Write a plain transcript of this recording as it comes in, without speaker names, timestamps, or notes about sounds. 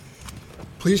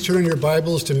Please turn your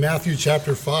Bibles to Matthew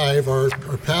chapter 5. Our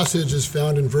passage is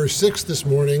found in verse 6 this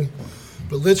morning,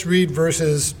 but let's read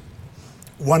verses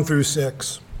 1 through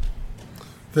 6.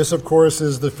 This, of course,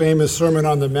 is the famous Sermon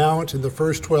on the Mount, and the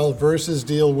first 12 verses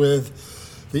deal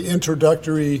with the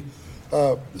introductory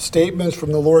statements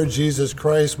from the Lord Jesus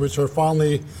Christ, which are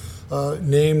fondly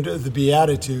named the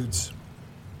Beatitudes.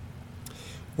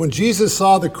 When Jesus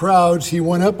saw the crowds, he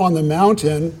went up on the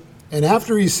mountain, and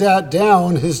after he sat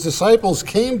down, his disciples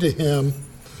came to him.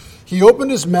 He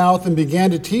opened his mouth and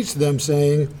began to teach them,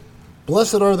 saying,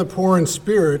 "Blessed are the poor in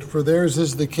spirit, for theirs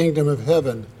is the kingdom of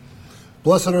heaven.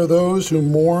 Blessed are those who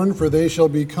mourn, for they shall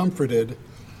be comforted.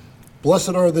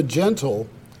 Blessed are the gentle,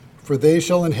 for they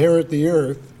shall inherit the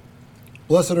earth.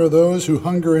 Blessed are those who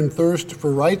hunger and thirst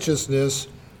for righteousness,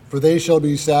 for they shall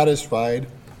be satisfied."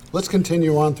 Let's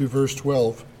continue on through verse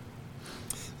 12.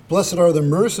 Blessed are the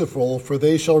merciful, for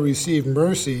they shall receive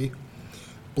mercy.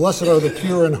 Blessed are the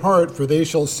pure in heart, for they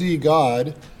shall see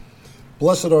God.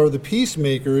 Blessed are the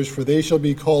peacemakers, for they shall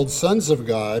be called sons of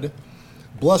God.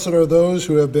 Blessed are those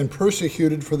who have been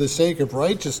persecuted for the sake of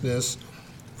righteousness,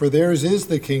 for theirs is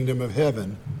the kingdom of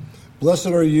heaven. Blessed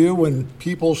are you when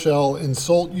people shall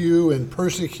insult you and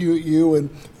persecute you and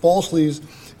falsely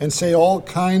and say all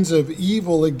kinds of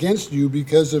evil against you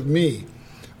because of me.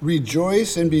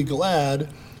 Rejoice and be glad,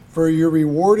 for your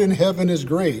reward in heaven is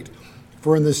great.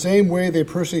 For in the same way they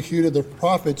persecuted the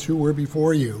prophets who were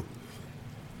before you.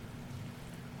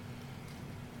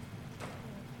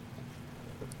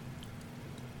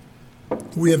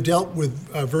 We have dealt with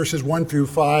verses 1 through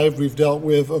 5. We've dealt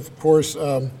with, of course,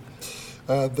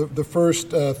 the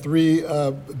first three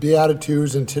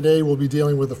Beatitudes, and today we'll be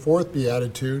dealing with the fourth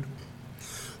Beatitude.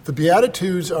 The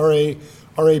Beatitudes are a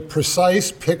precise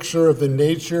picture of the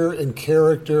nature and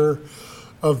character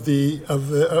of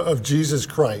Jesus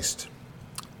Christ.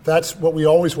 That's what we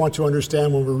always want to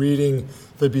understand when we're reading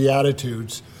the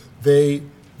Beatitudes. They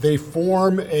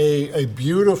form a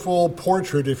beautiful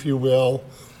portrait, if you will,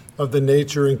 of the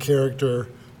nature and character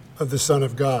of the Son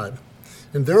of God.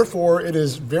 And therefore, it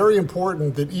is very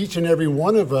important that each and every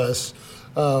one of us,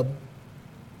 in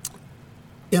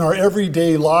our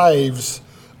everyday lives,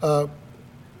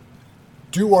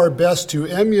 do our best to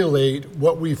emulate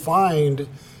what we find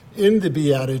in the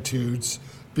Beatitudes,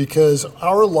 because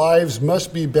our lives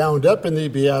must be bound up in the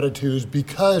Beatitudes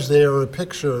because they are a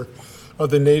picture of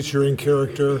the nature and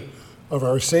character of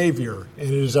our Savior. And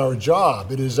it is our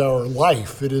job, it is our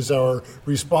life, it is our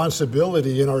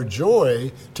responsibility and our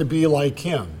joy to be like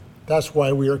Him. That's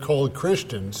why we are called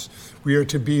Christians. We are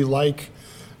to be like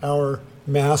our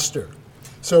Master.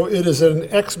 So it is an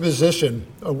exposition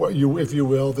of what if you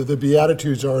will, that the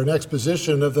Beatitudes are an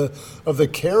exposition of the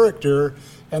character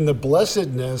and the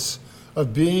blessedness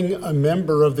of being a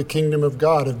member of the kingdom of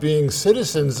God, of being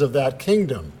citizens of that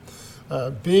kingdom.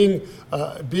 Being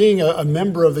a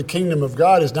member of the kingdom of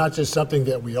God is not just something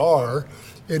that we are.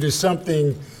 It is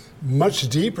something much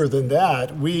deeper than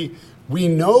that. We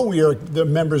know we are the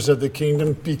members of the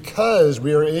kingdom because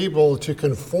we are able to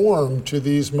conform to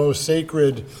these most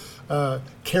sacred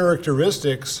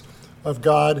characteristics of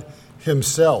God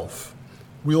Himself.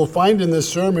 We will find in this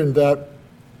sermon that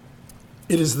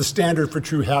it is the standard for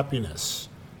true happiness.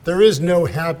 There is no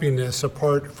happiness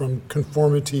apart from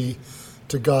conformity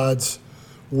to God's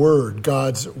word,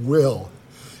 God's will.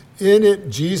 In it,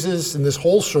 Jesus, in this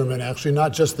whole sermon, actually,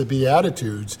 not just the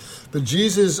Beatitudes, but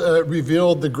Jesus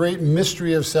revealed the great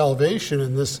mystery of salvation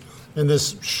in this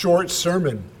short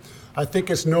sermon. I think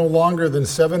it's no longer than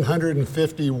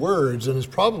 750 words, and it's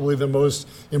probably the most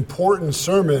important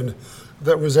sermon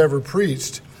that was ever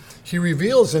preached. He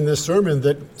reveals in this sermon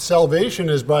that salvation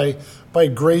is by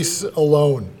grace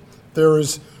alone. There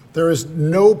is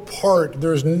no part.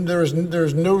 There's nothing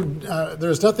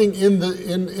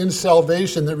in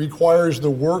salvation that requires the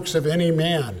works of any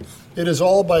man. It is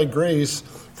all by grace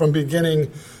from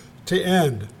beginning to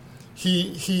end.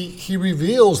 He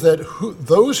reveals that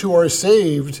those who are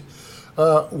saved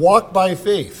walk by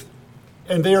faith,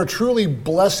 and they are truly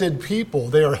blessed people.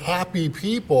 They are happy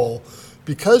people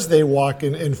because they walk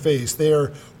in faith. They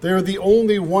are the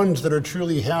only ones that are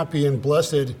truly happy and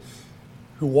blessed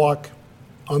who walk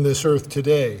on this earth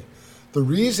today. The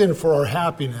reason for our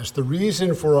happiness, the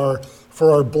reason for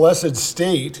our blessed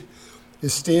state,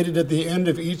 is stated at the end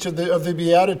of each of the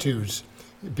Beatitudes,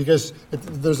 because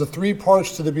there's three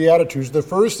parts to the Beatitudes. The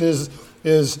first is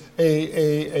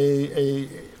a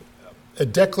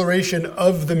declaration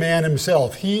of the man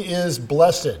himself. He is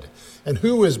blessed. And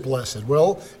who is blessed?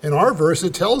 Well, in our verse,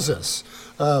 it tells us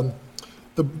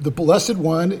the blessed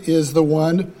one is the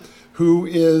one who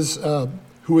is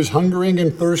hungering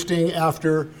and thirsting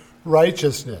after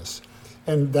righteousness.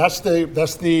 And that's the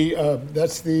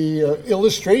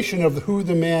illustration of who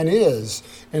the man is.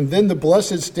 And then the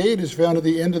blessed state is found at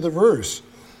the end of the verse.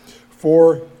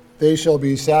 For they shall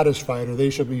be satisfied, or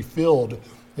they shall be filled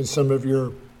in some of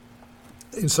your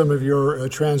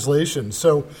translations.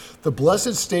 So the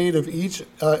blessed state of each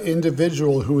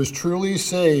individual who is truly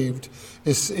saved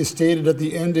is stated at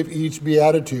the end of each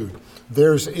beatitude.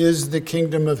 Theirs is the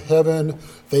kingdom of heaven.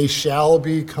 They shall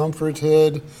be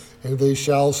comforted, and they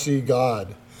shall see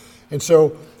God. And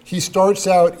so he starts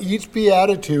out each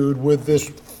beatitude with this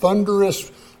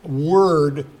thunderous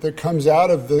word that comes out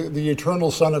of the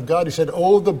eternal Son of God. He said,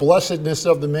 "Oh, the blessedness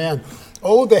of the man.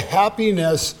 Oh, the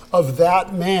happiness of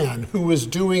that man who is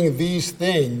doing these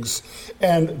things.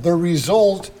 And the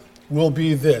result will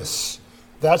be this."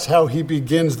 That's how he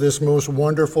begins this most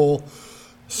wonderful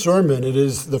sermon. It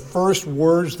is the first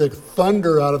words that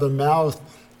thunder out of the mouth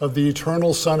of the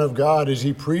eternal Son of God as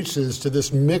he preaches to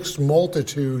this mixed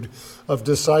multitude of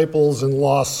disciples and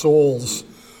lost souls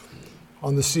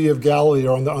on the Sea of Galilee,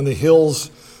 or on the hills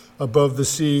above the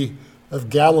Sea of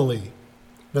Galilee.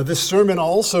 Now, this sermon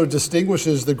also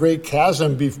distinguishes the great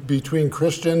chasm between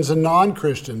Christians and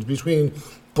non-Christians, between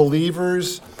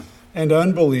believers and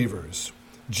unbelievers.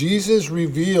 Jesus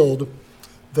revealed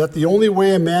that the only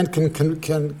way a man can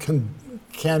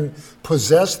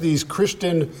possess these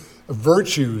Christian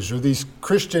virtues, or these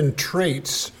Christian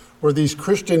traits, or these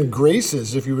Christian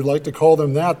graces, if you would like to call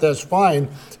them that, that's fine,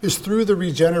 is through the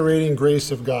regenerating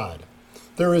grace of God.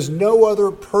 There is no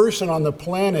other person on the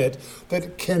planet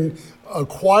that can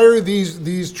acquire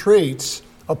these traits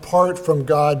apart from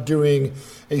God doing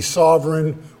a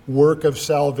sovereign work of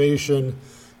salvation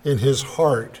in his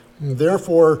heart. And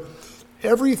therefore,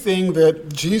 everything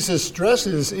that Jesus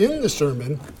stresses in the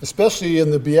sermon, especially in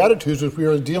the Beatitudes, which we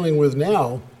are dealing with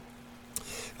now,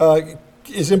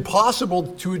 is impossible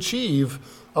to achieve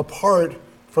apart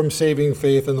from saving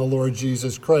faith in the Lord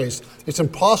Jesus Christ. It's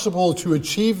impossible to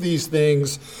achieve these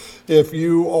things if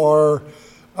you are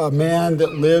a man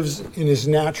that lives in his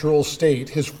natural state,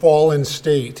 his fallen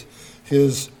state,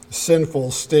 his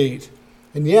sinful state.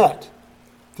 And yet,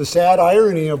 the sad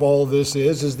irony of all this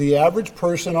is the average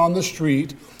person on the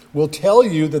street will tell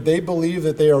you that they believe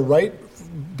that they are right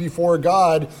before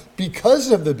God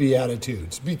because of the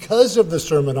Beatitudes, because of the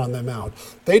Sermon on the Mount.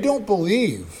 They don't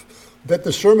believe that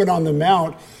the Sermon on the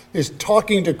Mount is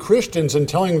talking to Christians and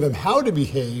telling them how to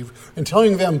behave and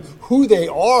telling them who they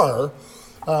are.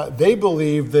 They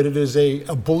believe that it is a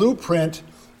blueprint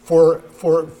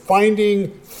for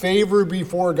finding favor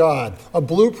before God, a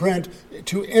blueprint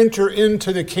to enter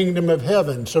into the kingdom of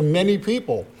heaven. So many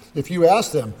people, if you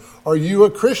ask them, "Are you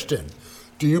a Christian?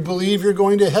 Do you believe you're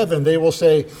going to heaven?" They will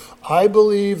say, "I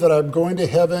believe that I'm going to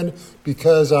heaven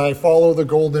because I follow the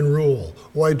golden rule,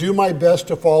 or I do my best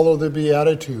to follow the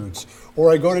Beatitudes,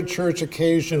 or I go to church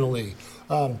occasionally."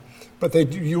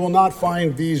 But you will not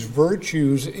find these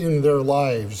virtues in their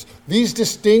lives. These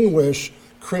distinguish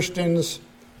Christians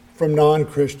from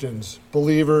non-Christians,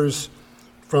 believers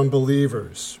from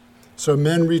believers. So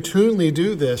men routinely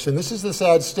do this, and this is the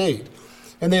sad state.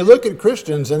 And they look at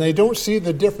Christians and they don't see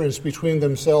the difference between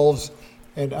themselves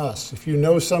and us. If you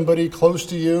know somebody close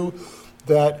to you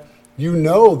that you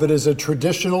know that is a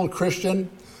traditional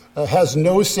Christian, has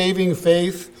no saving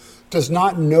faith, does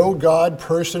not know God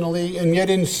personally, and yet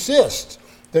insists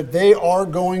that they are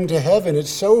going to heaven, it's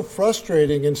so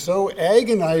frustrating and so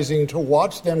agonizing to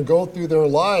watch them go through their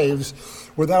lives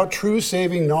without true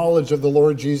saving knowledge of the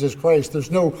Lord Jesus Christ. There's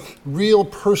no real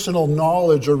personal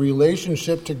knowledge or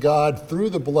relationship to God through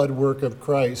the blood work of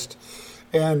Christ.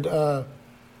 And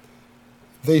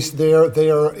they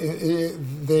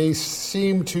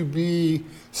seem to be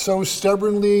so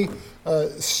stubbornly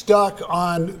stuck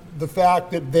on the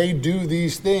fact that they do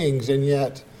these things, and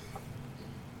yet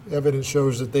evidence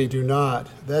shows that they do not.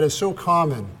 That is so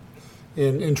common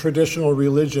in traditional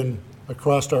religion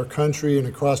across our country and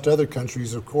across other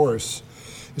countries, of course.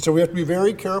 And so we have to be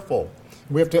very careful.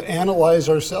 We have to analyze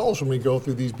ourselves when we go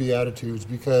through these Beatitudes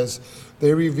because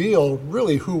they reveal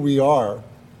really who we are.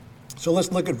 So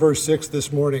let's look at verse 6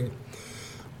 this morning.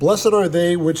 "Blessed are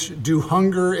they which do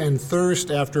hunger and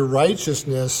thirst after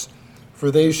righteousness,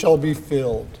 for they shall be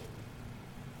filled."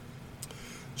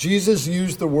 Jesus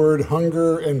used the word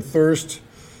hunger and thirst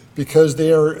because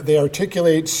they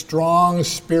articulate strong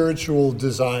spiritual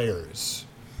desires.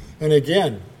 And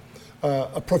again,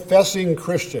 a professing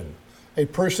Christian, a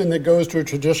person that goes to a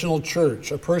traditional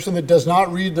church, a person that does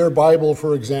not read their Bible,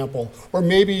 for example, or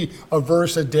maybe a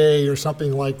verse a day or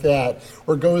something like that,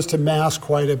 or goes to Mass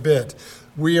quite a bit.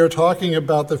 We are talking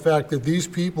about the fact that these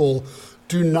people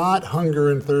do not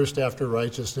hunger and thirst after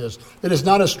righteousness. It is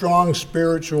not a strong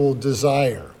spiritual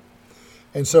desire.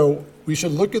 And so we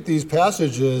should look at these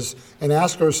passages and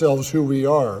ask ourselves who we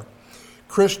are.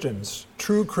 Christians,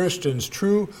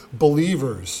 true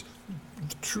believers,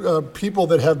 people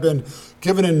that have been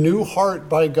given a new heart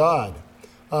by God,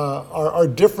 are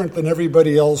different than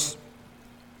everybody else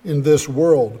in this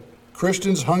world.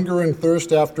 Christians hunger and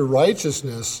thirst after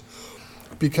righteousness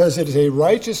because it is a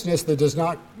righteousness that does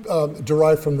not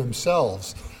derive from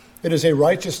themselves. It is a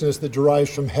righteousness that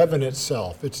derives from heaven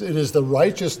itself. It is the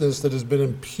righteousness that has been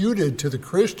imputed to the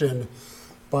Christian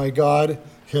by God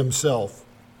himself.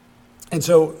 And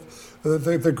so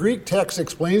the Greek text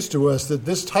explains to us that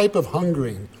this type of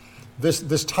hungering,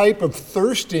 this type of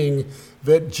thirsting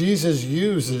that Jesus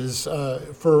uses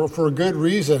for a good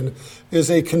reason is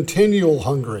a continual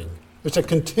hungering. It's a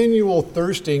continual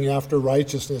thirsting after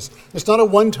righteousness. It's not a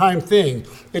one-time thing.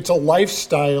 It's a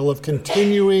lifestyle of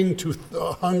continuing to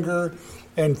hunger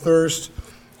and thirst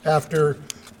after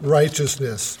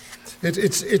righteousness.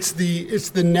 It's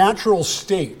the natural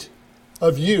state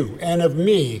of you and of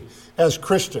me as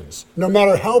Christians. No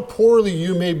matter how poorly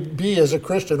you may be as a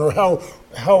Christian or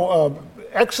how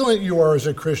excellent you are as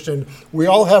a Christian, we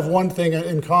all have one thing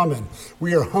in common.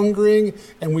 We are hungering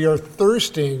and we are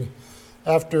thirsting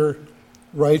after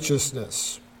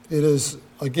righteousness. It is,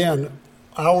 again,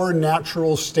 our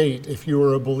natural state if you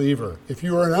are a believer. If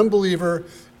you are an unbeliever,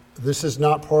 this is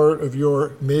not part of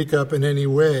your makeup in any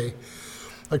way.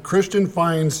 A Christian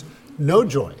finds no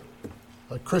joy.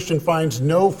 A Christian finds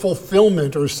no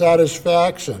fulfillment or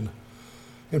satisfaction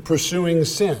in pursuing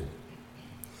sin.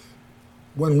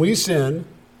 When we sin,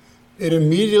 it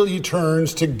immediately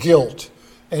turns to guilt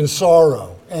and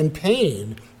sorrow and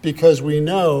pain because we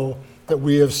know that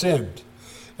we have sinned.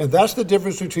 And that's the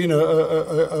difference between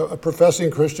a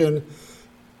professing Christian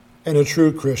and a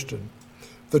true Christian.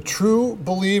 The true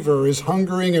believer is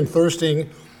hungering and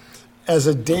thirsting as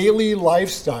a daily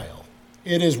lifestyle.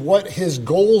 It is what his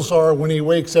goals are when he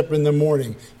wakes up in the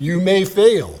morning. You may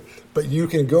fail, but you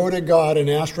can go to God and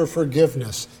ask for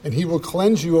forgiveness, and he will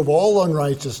cleanse you of all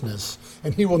unrighteousness.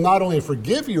 And he will not only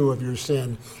forgive you of your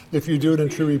sin, if you do it in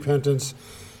true repentance,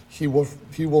 he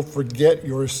will forget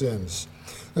your sins.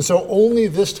 And so only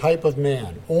this type of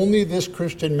man, only this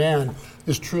Christian man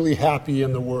is truly happy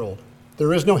in the world.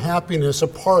 There is no happiness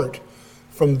apart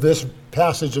from this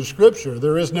passage of Scripture.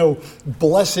 There is no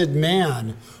blessed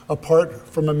man apart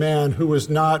from a man who is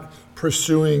not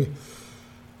pursuing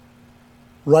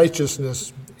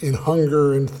righteousness in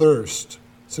hunger and thirst.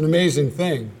 It's an amazing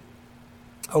thing.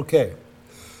 Okay,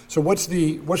 so what's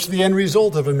the end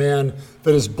result of a man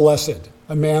that is blessed,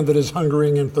 a man that is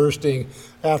hungering and thirsting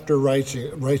after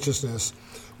righteousness?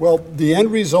 Well, the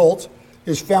end result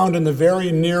is found in the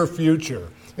very near future.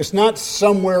 It's not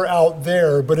somewhere out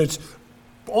there, but it's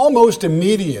almost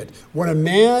immediate. When a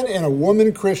man and a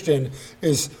woman Christian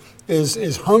is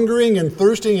hungering and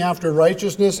thirsting after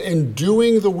righteousness and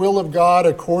doing the will of God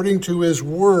according to his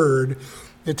word,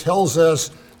 it tells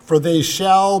us, for they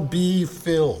shall be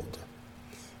filled.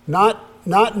 Not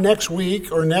next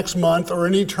week or next month or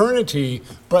in eternity,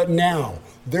 but now.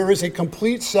 There is a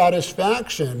complete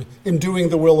satisfaction in doing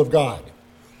the will of God.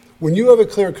 When you have a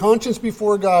clear conscience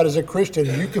before God as a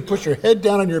Christian, you can put your head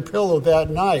down on your pillow that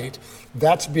night,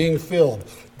 that's being filled.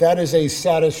 That is a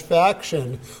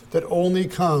satisfaction that only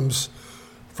comes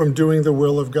from doing the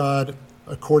will of God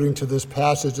according to this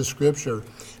passage of Scripture.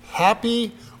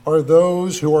 Happy are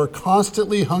those who are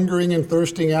constantly hungering and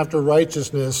thirsting after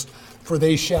righteousness, for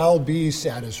they shall be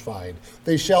satisfied.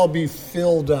 They shall be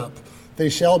filled up. They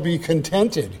shall be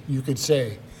contented, you could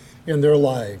say, in their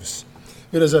lives.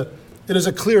 It is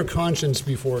a clear conscience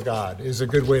before God is a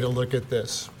good way to look at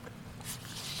this.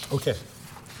 Okay.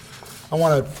 I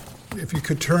want to, if you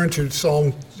could turn to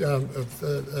Psalm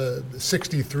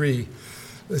 63.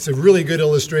 It's a really good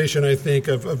illustration, I think,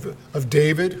 of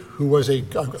David, who was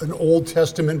an Old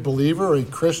Testament believer, a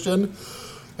Christian,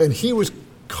 and he was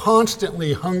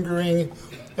constantly hungering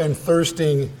and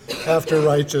thirsting after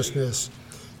righteousness.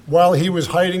 While he was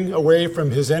hiding away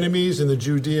from his enemies in the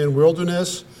Judean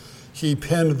wilderness, he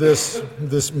penned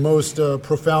this most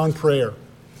profound prayer.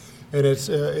 And it's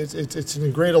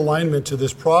in great alignment to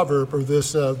this proverb or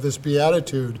this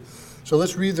beatitude. So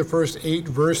let's read the first 8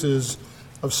 verses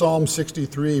of Psalm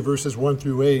 63, verses 1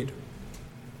 through 8.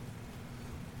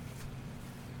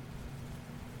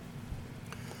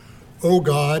 O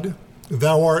God,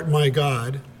 thou art my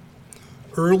God.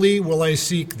 Early will I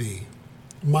seek thee.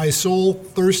 My soul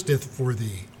thirsteth for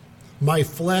thee. My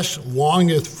flesh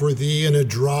longeth for thee in a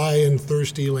dry and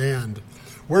thirsty land,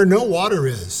 where no water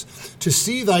is, to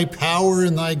see thy power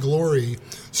and thy glory,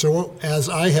 so as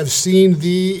I have seen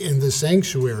thee in the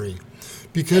sanctuary.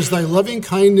 Because thy loving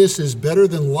kindness is better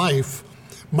than life,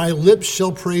 my lips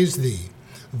shall praise thee.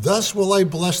 Thus will I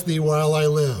bless thee while I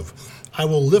live. I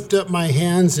will lift up my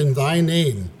hands in thy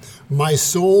name. My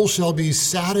soul shall be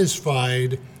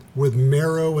satisfied with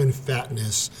marrow and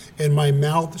fatness, and my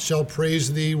mouth shall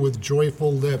praise thee with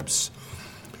joyful lips.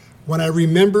 When I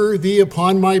remember thee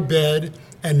upon my bed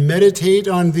and meditate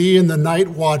on thee in the night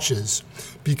watches,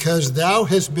 because thou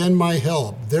hast been my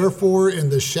help, therefore in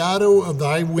the shadow of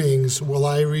thy wings will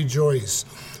I rejoice.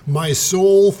 My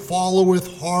soul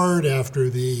followeth hard after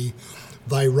thee,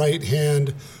 thy right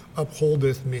hand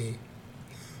upholdeth me.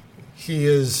 He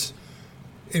is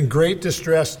in great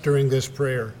distress during this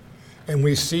prayer, and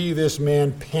we see this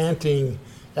man panting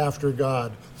after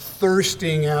God,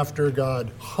 thirsting after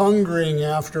God, hungering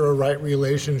after a right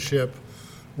relationship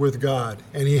with God.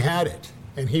 And he had it,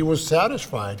 and he was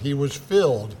satisfied. He was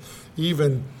filled,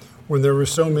 even when there were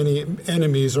so many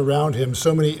enemies around him,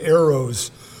 so many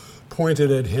arrows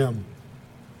pointed at him.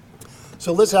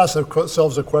 So let's ask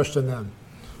ourselves a question then.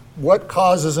 What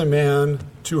causes a man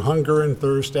to hunger and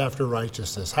thirst after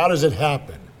righteousness? How does it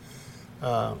happen?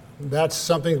 That's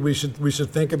something we should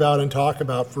think about and talk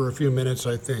about for a few minutes,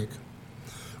 I think.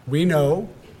 We know,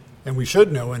 and we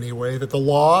should know anyway, that the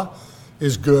law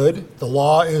is good, the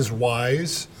law is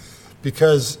wise,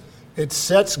 because it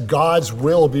sets God's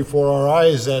will before our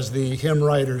eyes, as the hymn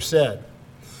writer said.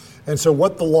 And so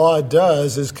what the law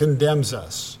does is condemns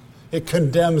us. It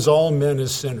condemns all men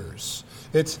as sinners.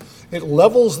 It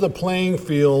levels the playing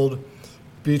field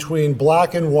between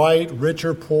black and white, rich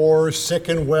or poor, sick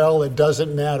and well. It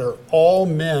doesn't matter. All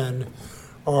men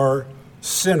are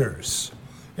sinners.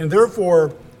 And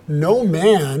therefore, no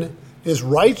man is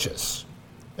righteous.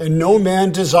 And no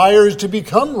man desires to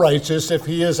become righteous if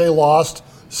he is a lost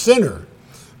sinner.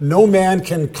 No man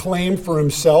can claim for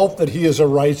himself that he is a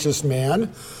righteous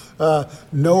man.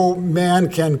 No man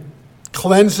can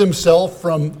cleanse himself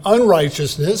from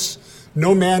unrighteousness.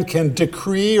 No man can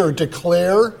decree or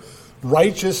declare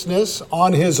righteousness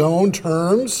on his own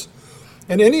terms.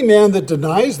 And any man that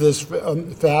denies this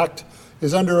fact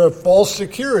is under a false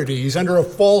security. He's under a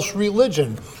false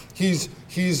religion.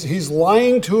 He's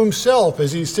lying to himself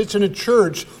as he sits in a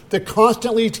church that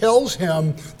constantly tells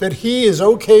him that he is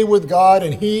okay with God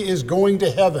and he is going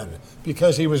to heaven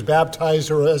because he was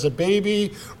baptized or as a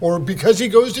baby or because he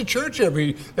goes to church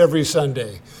every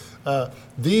Sunday.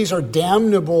 These are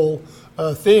damnable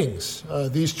things.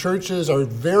 These churches are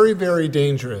very, very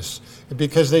dangerous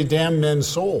because they damn men's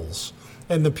souls.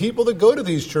 And the people that go to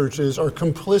these churches are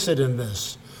complicit in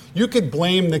this. You could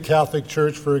blame the Catholic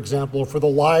Church, for example, for the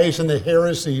lies and the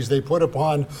heresies they put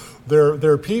upon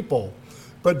their people.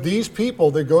 But these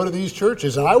people that go to these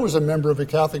churches, and I was a member of a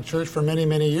Catholic church for many,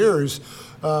 many years,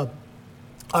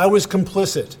 I was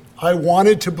complicit. I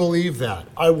wanted to believe that.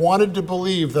 I wanted to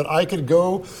believe that I could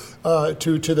go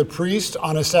to the priest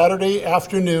on a Saturday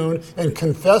afternoon and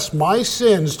confess my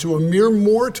sins to a mere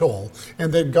mortal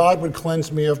and that God would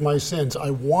cleanse me of my sins.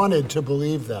 I wanted to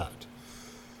believe that.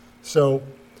 So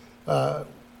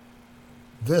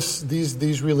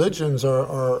these religions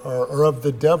are of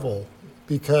the devil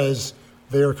because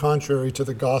they are contrary to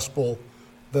the gospel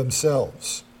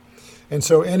themselves. And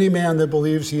so any man that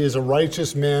believes he is a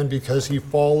righteous man because he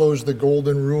follows the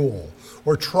golden rule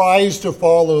or tries to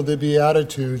follow the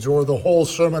Beatitudes or the whole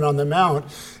Sermon on the Mount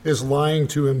is lying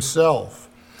to himself.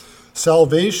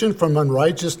 Salvation from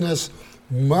unrighteousness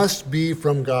must be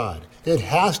from God. It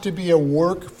has to be a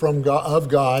work from God, of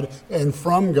God and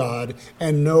from God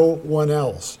and no one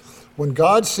else. When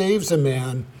God saves a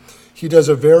man, he does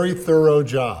a very thorough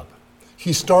job.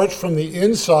 He starts from the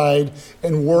inside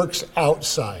and works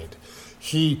outside.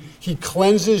 He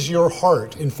cleanses your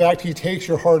heart. In fact, he takes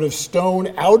your heart of stone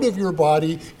out of your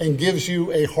body and gives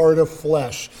you a heart of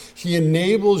flesh. He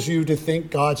enables you to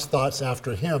think God's thoughts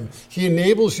after him. He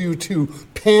enables you to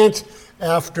pant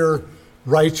after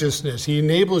righteousness. He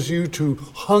enables you to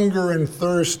hunger and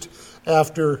thirst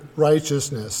after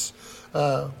righteousness.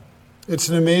 It's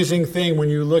an amazing thing when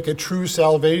you look at true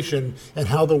salvation and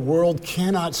how the world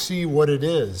cannot see what it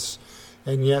is.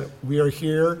 And yet we are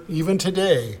here, even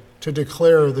today, to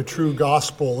declare the true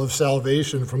gospel of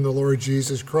salvation from the Lord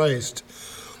Jesus Christ.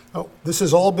 This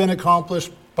has all been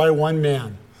accomplished by one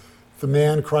man, the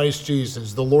man Christ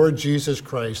Jesus, the Lord Jesus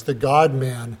Christ, the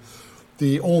God-man,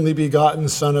 the only begotten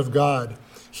Son of God.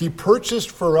 He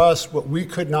purchased for us what we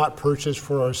could not purchase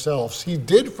for ourselves. He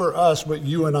did for us what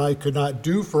you and I could not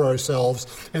do for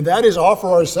ourselves, and that is offer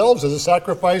ourselves as a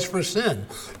sacrifice for sin,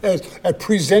 at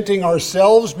presenting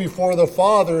ourselves before the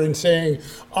Father and saying,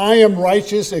 I am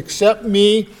righteous, accept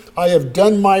me, I have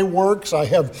done my works, I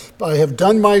have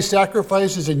done my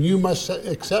sacrifices, and you must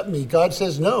accept me. God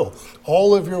says, no,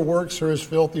 all of your works are as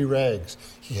filthy rags.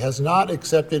 He has not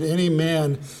accepted any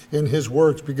man in his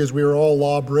works because we are all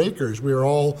lawbreakers. We are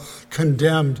all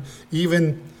condemned,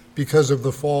 even because of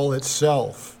the fall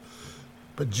itself.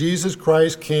 But Jesus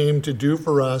Christ came to do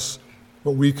for us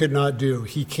what we could not do.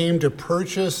 He came to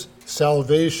purchase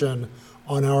salvation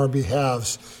on our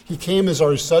behalves. He came as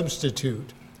our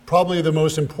substitute. Probably the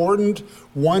most important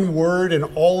one word in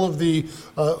all of the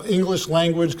English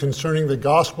language concerning the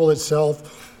gospel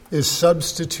itself is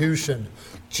substitution.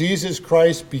 Jesus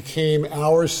Christ became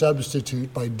our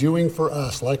substitute by doing for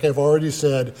us, like I've already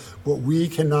said, what we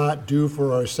cannot do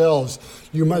for ourselves.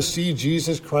 You must see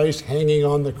Jesus Christ hanging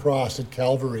on the cross at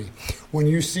Calvary. When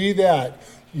you see that,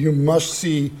 you must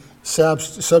see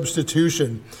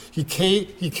substitution. He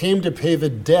came to pay the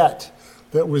debt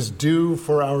that was due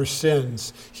for our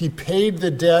sins. He paid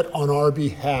the debt on our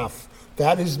behalf.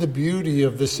 That is the beauty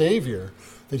of the Savior,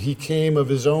 that he came of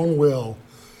his own will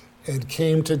and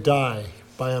came to die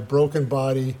by a broken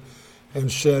body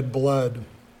and shed blood.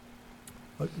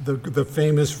 The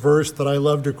famous verse that I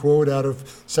love to quote out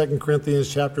of 2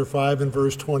 Corinthians chapter 5 and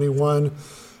verse 21,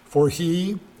 for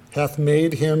he hath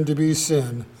made him to be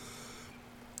sin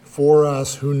for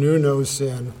us who knew no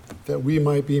sin, that we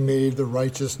might be made the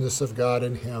righteousness of God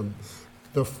in him.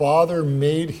 The Father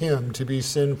made him to be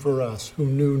sin for us who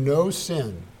knew no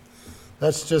sin.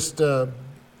 That's just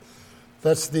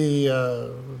that's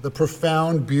the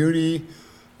profound beauty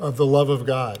of the love of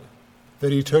God,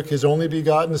 that he took his only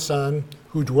begotten Son,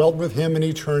 who dwelt with him in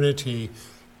eternity,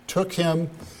 took him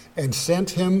and sent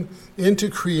him into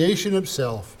creation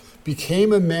itself,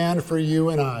 became a man for you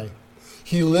and I.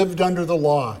 He lived under the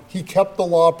law. He kept the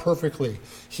law perfectly.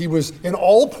 He was in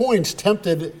all points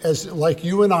tempted as like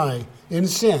you and I in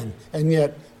sin, and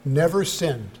yet never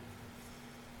sinned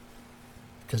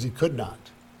because he could not.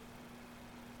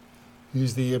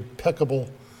 He's the impeccable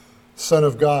Son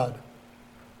of God.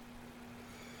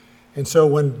 And so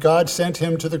when God sent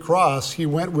him to the cross, he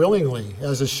went willingly,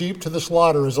 as a sheep to the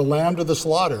slaughter, as a lamb to the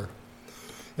slaughter.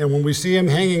 And when we see him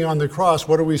hanging on the cross,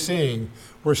 what are we seeing?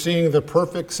 We're seeing the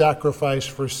perfect sacrifice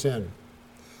for sin.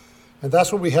 And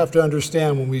that's what we have to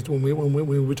understand when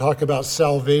we talk about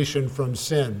salvation from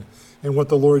sin and what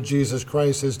the Lord Jesus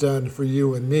Christ has done for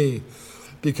you and me.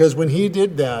 Because when he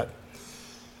did that,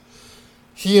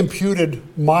 he imputed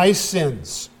my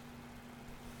sins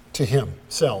to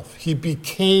himself. He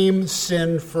became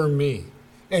sin for me.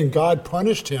 And God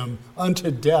punished him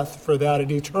unto death for that, an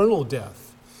eternal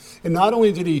death. And not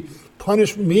only did he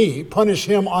punish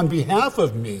him on behalf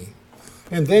of me,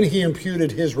 and then he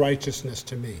imputed his righteousness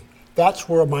to me. That's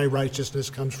where my righteousness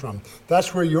comes from.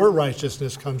 That's where your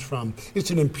righteousness comes from.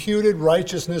 It's an imputed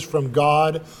righteousness from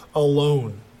God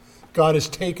alone. God has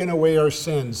taken away our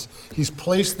sins. He's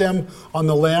placed them on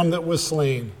the Lamb that was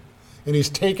slain, and he's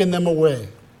taken them away.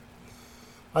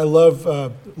 I love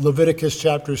Leviticus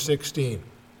chapter 16.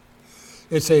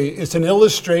 It's an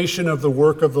illustration of the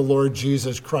work of the Lord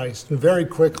Jesus Christ. And very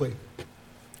quickly,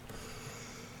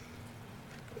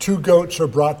 2 goats are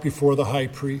brought before the high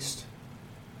priest.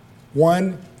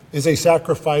 One is a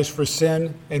sacrifice for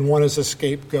sin, and one is a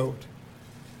scapegoat.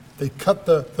 They cut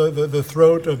the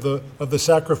throat of the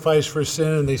sacrifice for sin,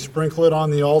 and they sprinkle it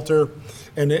on the altar,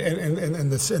 and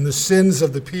the sins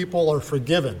of the people are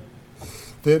forgiven.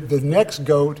 The next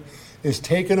goat is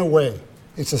taken away.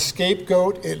 It's a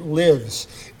scapegoat. It lives.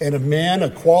 And a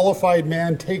qualified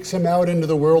man, takes him out into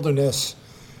the wilderness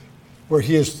where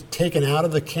he is taken out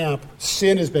of the camp.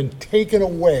 Sin has been taken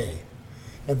away.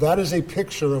 And that is a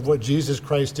picture of what Jesus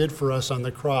Christ did for us on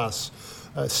the cross.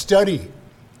 Study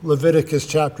Leviticus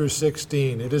chapter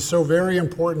 16. It is so very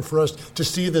important for us to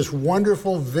see this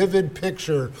wonderful, vivid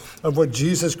picture of what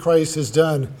Jesus Christ has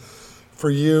done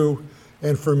for you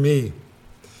and for me.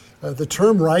 The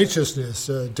term righteousness,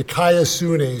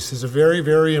 dikaiosune, is a very,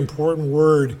 very important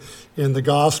word in the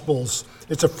Gospels.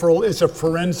 It's a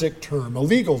forensic term, a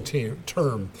legal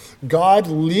term. God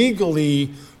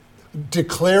legally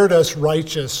declared us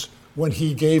righteous when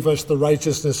he gave us the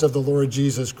righteousness of the Lord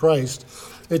Jesus Christ.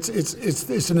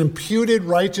 It's an imputed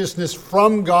righteousness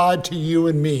from God to you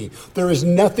and me. There is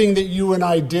nothing that you and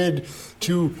I did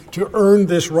to earn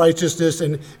this righteousness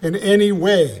in any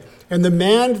way. And the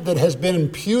man that has been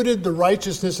imputed the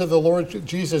righteousness of the Lord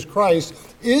Jesus Christ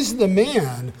is the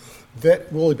man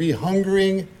that will be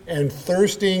hungering and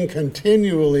thirsting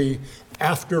continually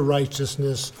after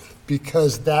righteousness,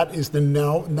 because that is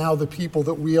now the people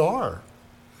that we are.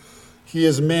 He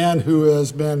is a man who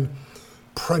has been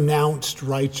pronounced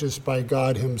righteous by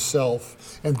God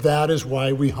himself, and that is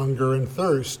why we hunger and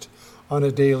thirst on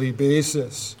a daily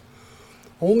basis.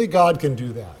 Only God can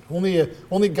do that.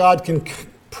 Only God can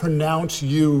pronounce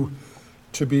you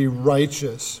to be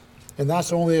righteous. And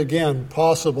that's only, again,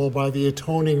 possible by the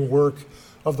atoning work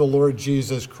of the Lord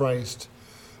Jesus Christ,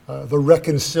 the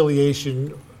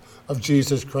reconciliation of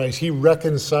Jesus Christ. He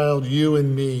reconciled you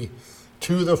and me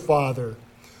to the Father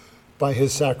by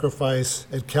his sacrifice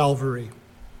at Calvary.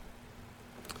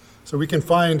 So we can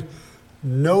find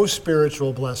no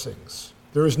spiritual blessings.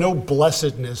 There is no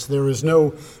blessedness. There is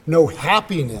no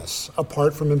happiness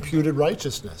apart from imputed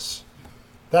righteousness.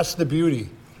 That's the beauty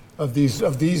of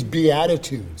these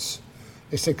Beatitudes.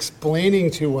 It's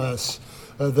explaining to us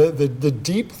the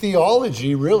deep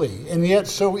theology, really, and yet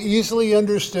so easily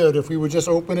understood if we would just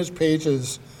open its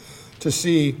pages to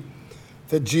see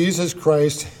that Jesus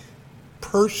Christ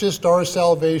purchased our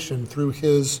salvation through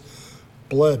his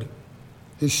blood,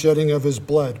 his shedding of his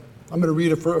blood. I'm going to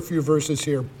read a few verses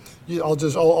here. 1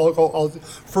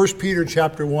 Peter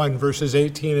chapter 1, verses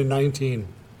 18 and 19.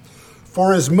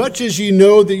 For as much as ye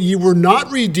know that ye were not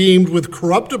redeemed with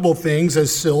corruptible things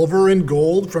as silver and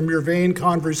gold from your vain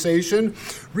conversation,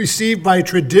 received by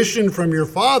tradition from your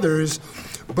fathers,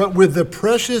 but with the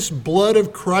precious blood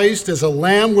of Christ as a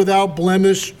lamb without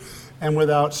blemish and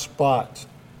without spot.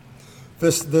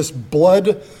 This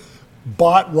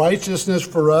blood-bought righteousness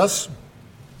for us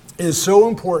is so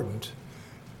important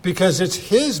because it's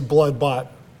his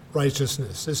blood-bought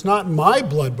righteousness. It's not my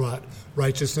blood-bought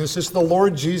righteousness. It's the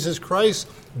Lord Jesus Christ's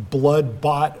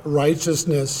blood-bought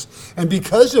righteousness. And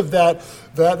because of that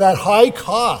high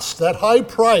cost, that high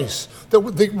price that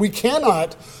we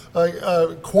cannot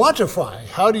quantify.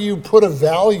 How do you put a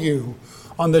value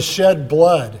on the shed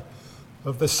blood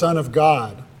of the Son of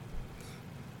God?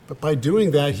 But by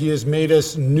doing that, he has made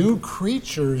us new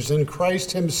creatures in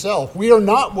Christ himself. We are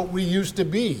not what we used to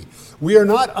be. We are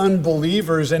not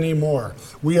unbelievers anymore.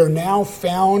 We are now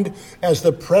found as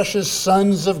the precious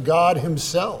sons of God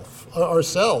himself,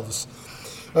 ourselves.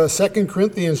 2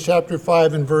 Corinthians chapter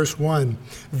 5 and verse 1.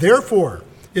 Therefore,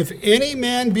 if any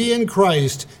man be in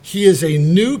Christ, he is a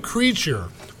new creature.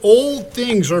 Old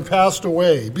things are passed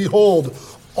away. Behold,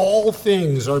 all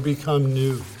things are become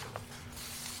new.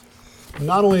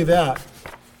 Not only that,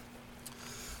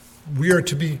 we are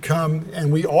to become,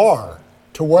 and we are,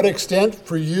 to what extent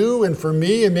for you and for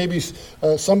me and maybe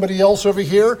somebody else over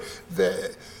here,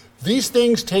 these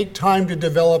things take time to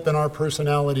develop in our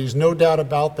personalities, no doubt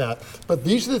about that. But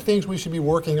these are the things we should be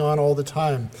working on all the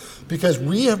time because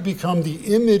we have become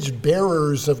the image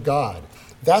bearers of God.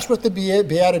 That's what the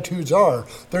Beatitudes are.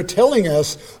 They're telling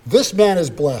us this man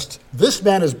is blessed, this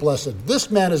man is blessed,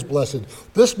 this man is blessed,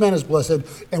 this man is blessed,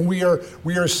 and we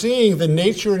are seeing the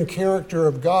nature and character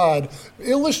of God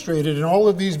illustrated in all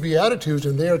of these Beatitudes,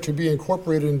 and they are to be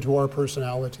incorporated into our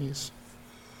personalities.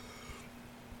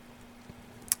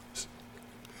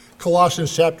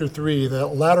 Colossians chapter 3, the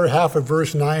latter half of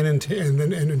verse 9 and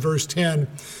in verse 10,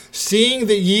 seeing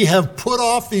that ye have put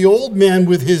off the old man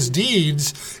with his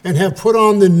deeds and have put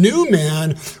on the new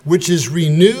man, which is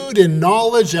renewed in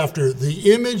knowledge after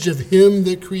the image of him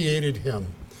that created him.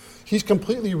 He's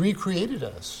completely recreated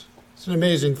us. It's an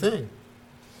amazing thing.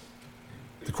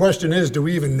 The question is, do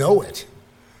we even know it?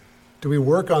 Do we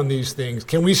work on these things?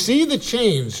 Can we see the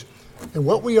change in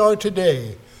what we are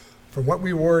today from what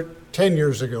we were 10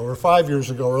 years ago or 5 years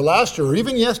ago or last year or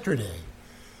even yesterday?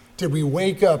 Did we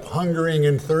wake up hungering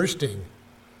and thirsting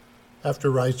after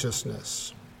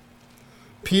righteousness?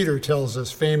 Peter tells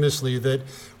us famously that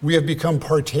we have become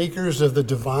partakers of the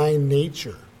divine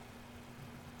nature.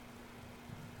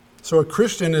 So a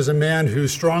Christian is a man who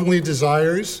strongly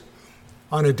desires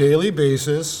on a daily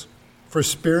basis for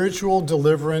spiritual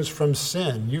deliverance from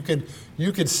sin. You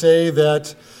could say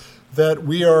that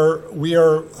we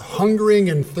are hungering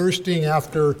and thirsting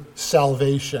after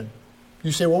salvation.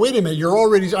 You say, well, wait a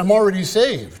minute, I'm already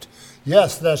saved.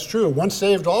 Yes, that's true. Once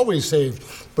saved, always saved.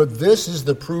 But this is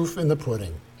the proof in the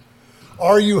pudding.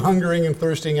 Are you hungering and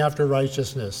thirsting after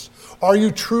righteousness? Are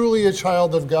you truly a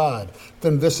child of God?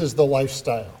 Then this is the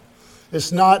lifestyle.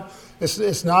 It's not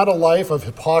a life of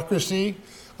hypocrisy,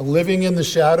 living in the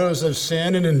shadows of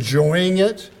sin and enjoying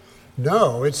it.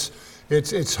 No,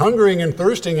 it's hungering and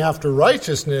thirsting after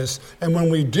righteousness, and when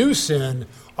we do sin,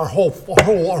 our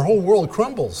whole world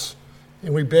crumbles,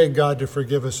 and we beg God to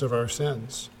forgive us of our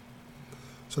sins.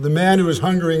 So the man who is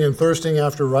hungering and thirsting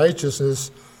after righteousness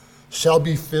shall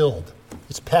be filled.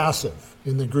 It's passive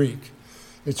in the Greek.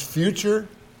 It's future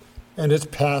and it's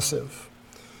passive.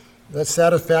 That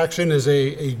satisfaction is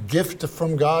a gift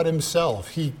from God himself.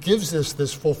 He gives us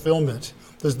this fulfillment,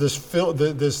 this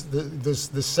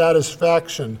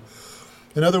satisfaction.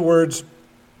 In other words,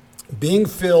 being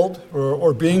filled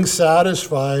or being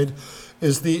satisfied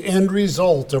is the end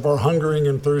result of our hungering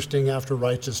and thirsting after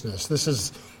righteousness. This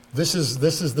is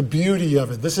the beauty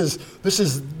of it. This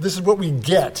is what we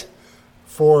get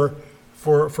for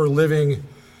living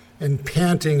and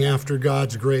panting after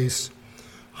God's grace.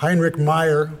 Heinrich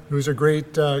Meyer, who's a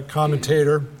great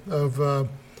commentator of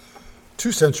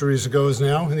 2 centuries ago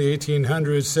now, in the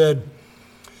 1800s,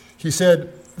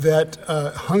 said that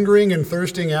hungering and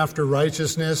thirsting after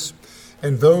righteousness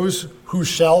and those who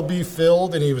shall be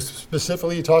filled, and he was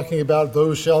specifically talking about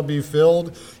those shall be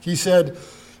filled. He said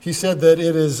that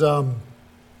it is.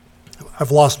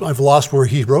 I've lost where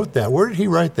he wrote that. Where did he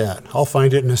write that? I'll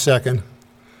find it in a second.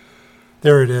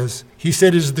 There it is. He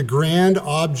said, "Is the grand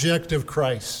object of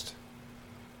Christ."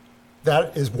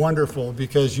 That is wonderful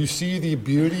because you see the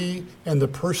beauty and the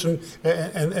person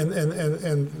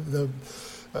and the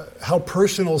how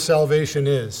personal salvation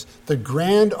is. The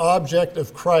grand object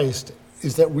of Christ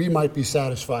is that we might be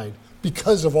satisfied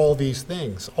because of all these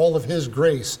things, all of his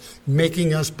grace,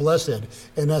 making us blessed,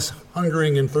 and us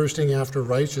hungering and thirsting after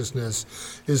righteousness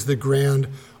is the grand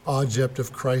object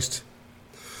of Christ.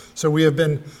 So we have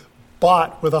been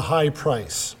bought with a high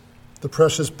price, the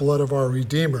precious blood of our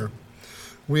Redeemer.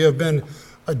 We have been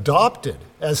adopted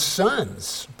as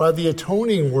sons by the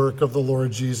atoning work of the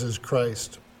Lord Jesus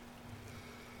Christ.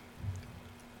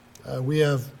 We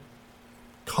have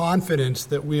confidence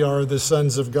that we are the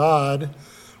sons of God.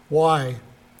 Why?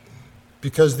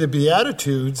 Because the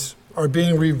Beatitudes are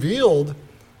being revealed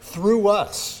through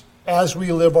us as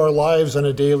we live our lives on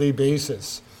a daily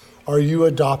basis. Are you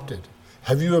adopted?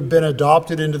 Have you been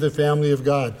adopted into the family of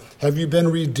God? Have you been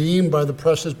redeemed by the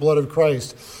precious blood of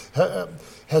Christ?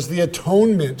 Has the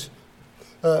atonement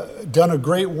done a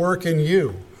great work in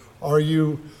you? Are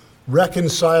you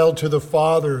reconciled to the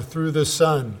Father through the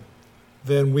Son?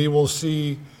 Then we will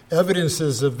see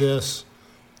evidences of this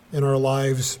in our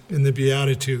lives in the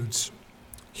Beatitudes.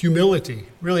 Humility.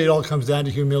 Really, it all comes down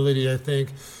to humility, I think.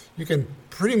 You can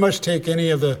pretty much take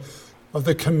any of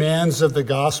the commands of the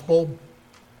gospel,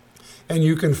 and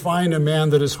you can find a man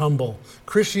that is humble.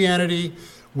 Christianity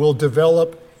will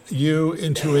develop you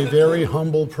into a very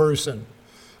humble person,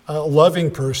 a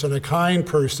loving person, a kind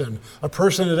person, a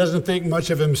person that doesn't think much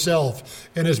of himself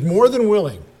and is more than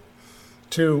willing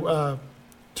to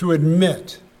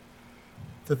admit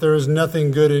that there is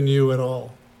nothing good in you at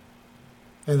all.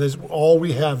 And all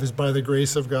we have is by the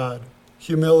grace of God.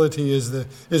 Humility is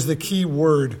the key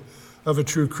word of a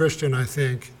true Christian, I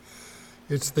think.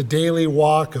 It's the daily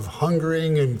walk of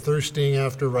hungering and thirsting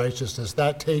after righteousness.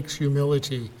 That takes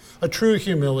humility, a true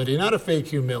humility, not a fake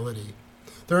humility.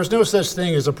 There is no such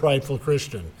thing as a prideful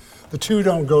Christian. The two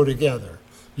don't go together.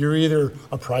 You're either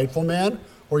a prideful man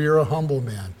or you're a humble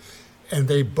man. And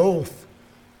they both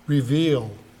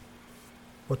reveal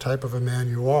what type of a man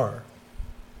you are.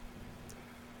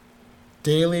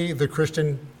 Daily, the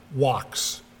Christian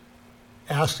walks,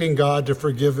 asking God to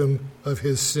forgive him of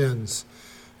his sins.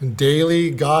 And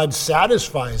daily, God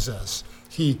satisfies us.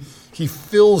 He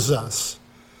fills us,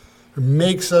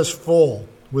 makes us full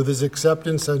with his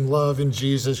acceptance and love in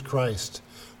Jesus Christ.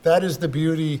 That is the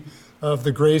beauty of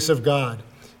the grace of God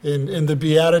in the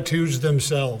Beatitudes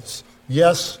themselves.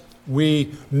 Yes,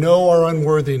 we know our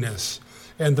unworthiness.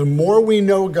 And the more we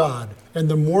know God, and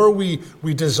the more we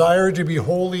desire to be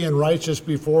holy and righteous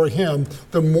before him,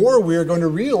 the more we are going to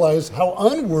realize how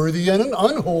unworthy and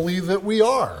unholy that we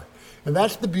are. And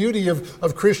that's the beauty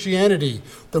of Christianity.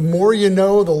 The more you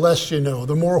know, the less you know.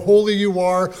 The more holy you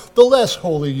are, the less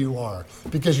holy you are,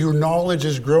 because your knowledge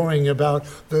is growing about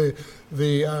the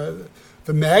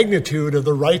magnitude of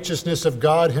the righteousness of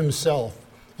God himself.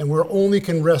 And we only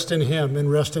can rest in him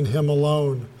and rest in him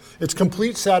alone. It's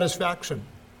complete satisfaction.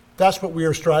 That's what we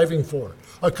are striving for.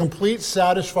 A complete,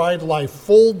 satisfied life,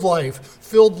 filled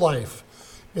life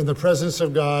in the presence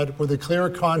of God with a clear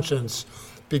conscience,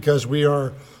 because we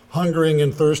are hungering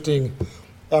and thirsting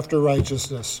after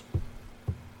righteousness.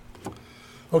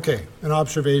 Okay, an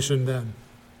observation then.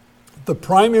 The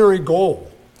primary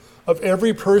goal of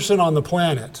every person on the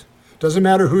planet, doesn't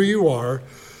matter who you are,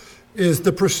 is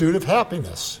the pursuit of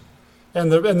happiness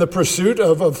and the pursuit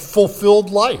of a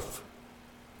fulfilled life.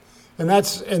 And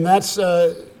that's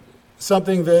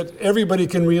something that everybody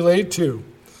can relate to.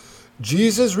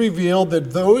 Jesus revealed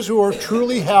that those who are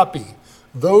truly happy,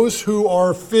 those who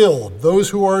are filled, those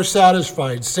who are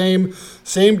satisfied, same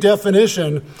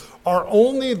definition, are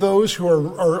only those who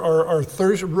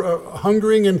are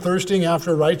hungering and thirsting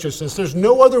after righteousness. There's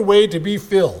no other way to be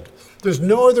filled. There's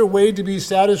no other way to be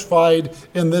satisfied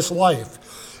in this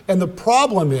life. And the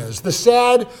problem is, the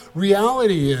sad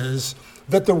reality is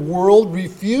that the world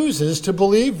refuses to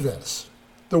believe this.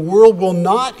 The world will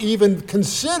not even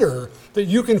consider that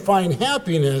you can find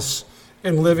happiness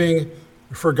in living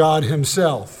for God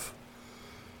himself.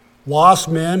 Lost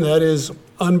men, that is,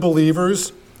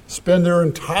 unbelievers, spend their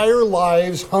entire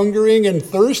lives hungering and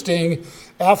thirsting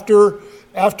after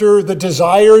the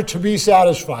desire to be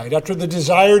satisfied, after the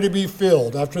desire to be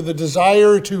filled, after the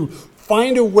desire to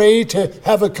find a way to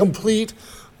have a complete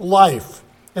life.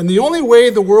 And the only way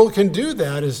the world can do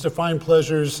that is to find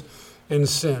pleasures in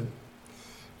sin.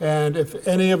 And if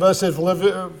any of us have lived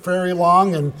very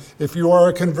long, and if you are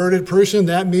a converted person,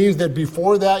 that means that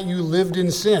before that you lived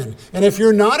in sin. And if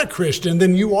you're not a Christian,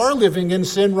 then you are living in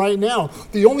sin right now.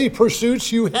 The only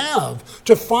pursuits you have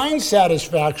to find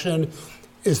satisfaction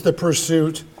is the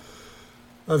pursuit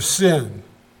of sin.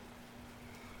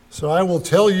 So I will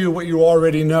tell you what you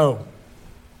already know.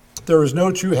 There is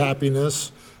no true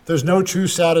happiness. There's no true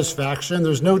satisfaction.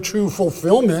 There's no true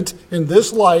fulfillment in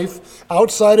this life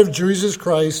outside of Jesus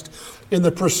Christ in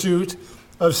the pursuit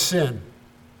of sin.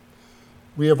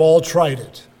 We have all tried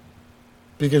it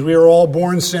because we are all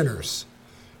born sinners.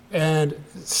 And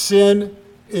sin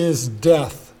is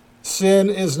death. Sin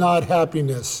is not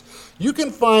happiness. You can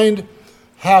find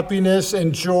happiness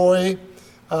and joy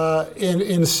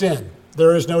in sin.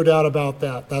 There is no doubt about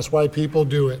that. That's why people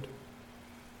do it.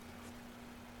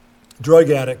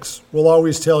 Drug addicts will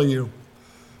always tell you,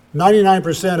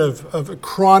 99% of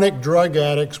chronic drug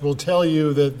addicts will tell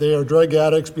you that they are drug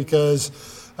addicts because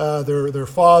their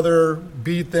father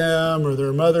beat them or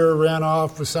their mother ran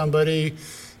off with somebody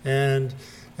and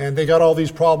they got all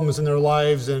these problems in their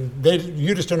lives and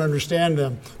you just don't understand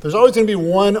them. There's always going to be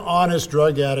one honest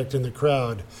drug addict in the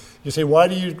crowd. You say, why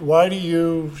do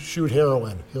you shoot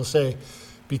heroin? He'll say,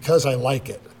 because I like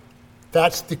it.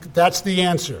 That's the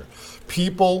answer.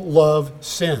 People love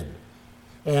sin,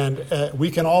 and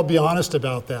we can all be honest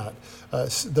about that.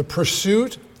 The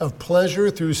pursuit of pleasure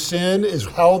through sin is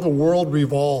how the world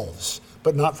revolves,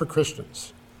 but not for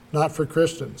Christians. Not for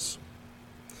Christians.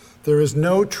 There is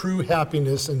no true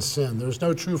happiness in sin. There is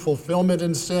no true fulfillment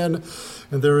in sin,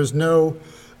 and there is no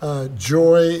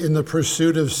joy in the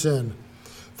pursuit of sin.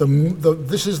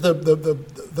 This is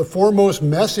the foremost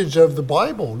message of the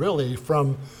Bible, really,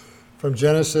 from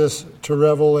Genesis to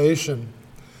Revelation.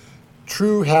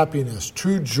 True happiness,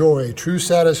 true joy, true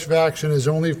satisfaction is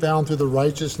only found through the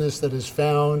righteousness that is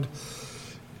found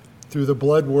through the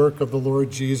blood work of the Lord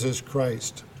Jesus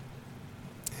Christ.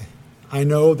 I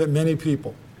know that many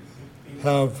people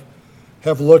have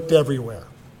looked everywhere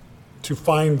to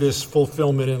find this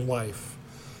fulfillment in life.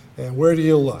 And where do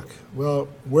you look? Well,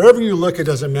 wherever you look, it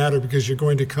doesn't matter because you're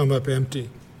going to come up empty.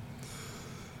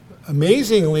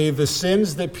 Amazingly, the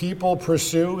sins that people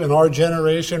pursue in our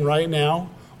generation right now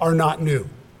are not new.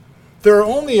 There are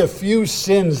only a few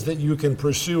sins that you can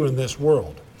pursue in this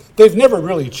world. They've never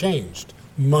really changed.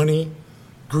 Money,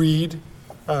 greed,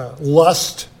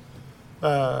 lust,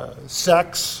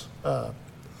 sex,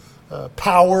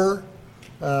 power.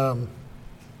 The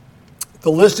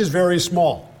list is very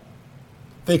small.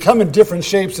 They come in different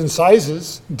shapes and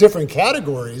sizes, different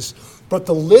categories, but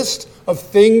the list of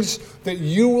things that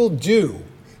you will do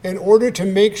in order to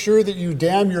make sure that you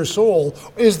damn your soul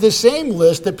is the same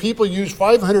list that people used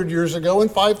 500 years ago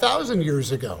and 5,000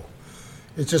 years ago.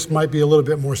 It just might be a little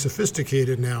bit more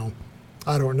sophisticated now.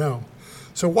 I don't know.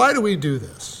 So why do we do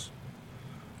this?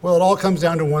 Well, it all comes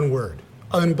down to one word: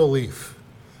 unbelief.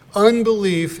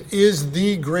 Unbelief is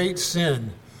the great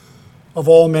sin of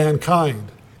all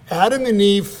mankind. Adam and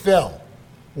Eve fell.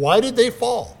 Why did they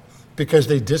fall? Because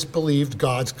they disbelieved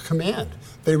God's command.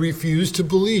 They refused to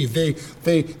believe.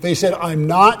 They said, I'm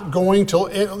not going to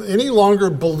any longer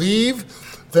believe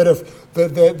that if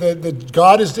that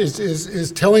God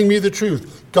is telling me the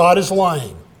truth. God is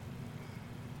lying.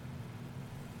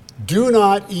 Do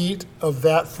not eat of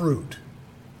that fruit.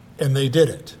 And they did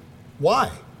it.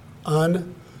 Why?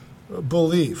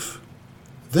 Unbelief.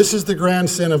 This is the grand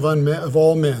sin of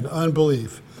all men,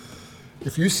 unbelief.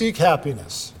 If you seek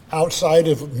happiness outside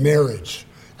of marriage,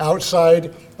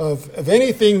 outside of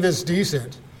anything that's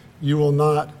decent, you will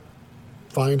not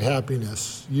find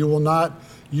happiness. You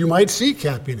might seek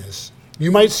happiness.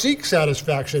 You might seek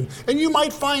satisfaction, and you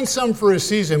might find some for a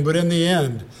season, but in the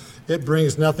end, it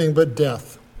brings nothing but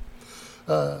death.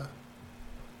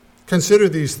 Consider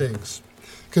these things.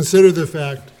 Consider the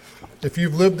fact, if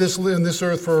you've lived in this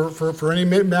earth for any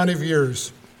amount of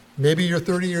years, maybe you're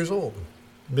 30 years old.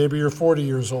 Maybe you're 40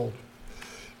 years old.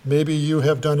 Maybe you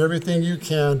have done everything you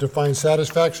can to find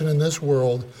satisfaction in this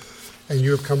world, and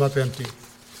you have come up empty.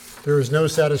 There is no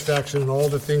satisfaction in all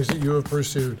the things that you have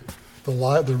pursued.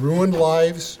 The ruined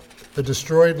lives, the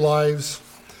destroyed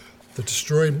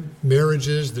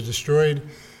marriages, the destroyed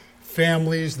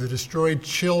families, the destroyed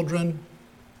children,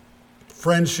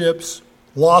 friendships,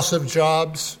 loss of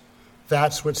jobs.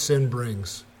 That's what sin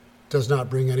brings. It does not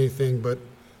bring anything but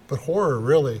horror,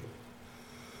 really.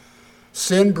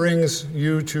 Sin brings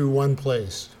you to one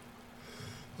place.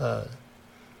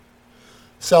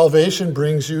 Salvation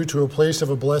brings you to a place of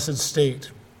a blessed state,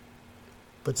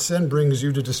 but sin brings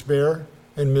you to despair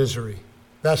and misery.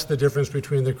 That's the difference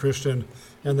between the Christian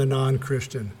and the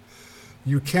non-Christian.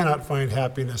 You cannot find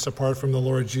happiness apart from the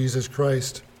Lord Jesus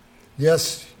Christ.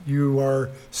 Yes, you are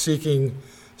seeking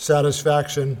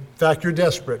satisfaction. In fact, you're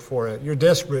desperate for it. You're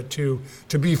desperate to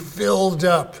be filled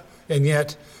up, and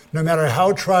yet no matter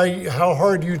how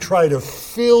hard you try to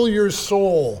fill your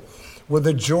soul with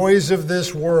the joys of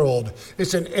this world,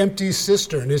 it's an empty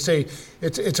cistern. It's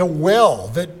a well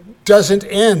that doesn't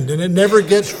end, and it never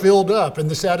gets filled up, and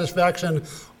the satisfaction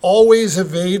always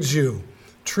evades you.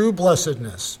 True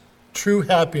blessedness, true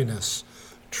happiness,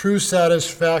 true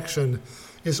satisfaction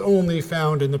is only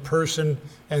found in the person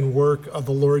and work of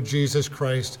the Lord Jesus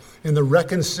Christ, in the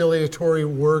reconciliatory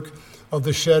work of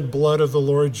the shed blood of the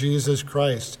Lord Jesus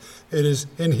Christ. It is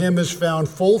in him is found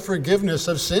full forgiveness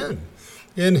of sin.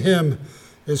 In him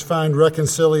is found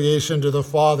reconciliation to the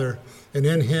Father, and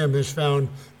in him is found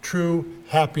true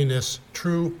happiness,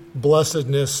 true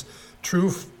blessedness,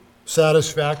 true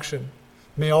satisfaction.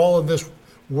 May all of this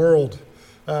world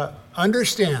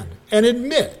understand and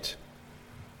admit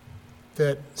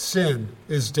that sin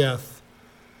is death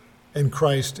and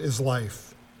Christ is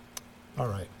life. All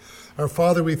right. Our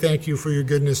Father, we thank you for your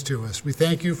goodness to us. We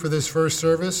thank you for this first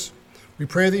service. We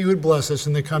pray that you would bless us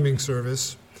in the coming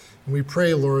service. And we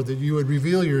pray, Lord, that you would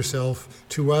reveal yourself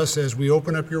to us as we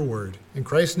open up your word. In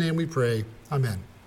Christ's name we pray. Amen.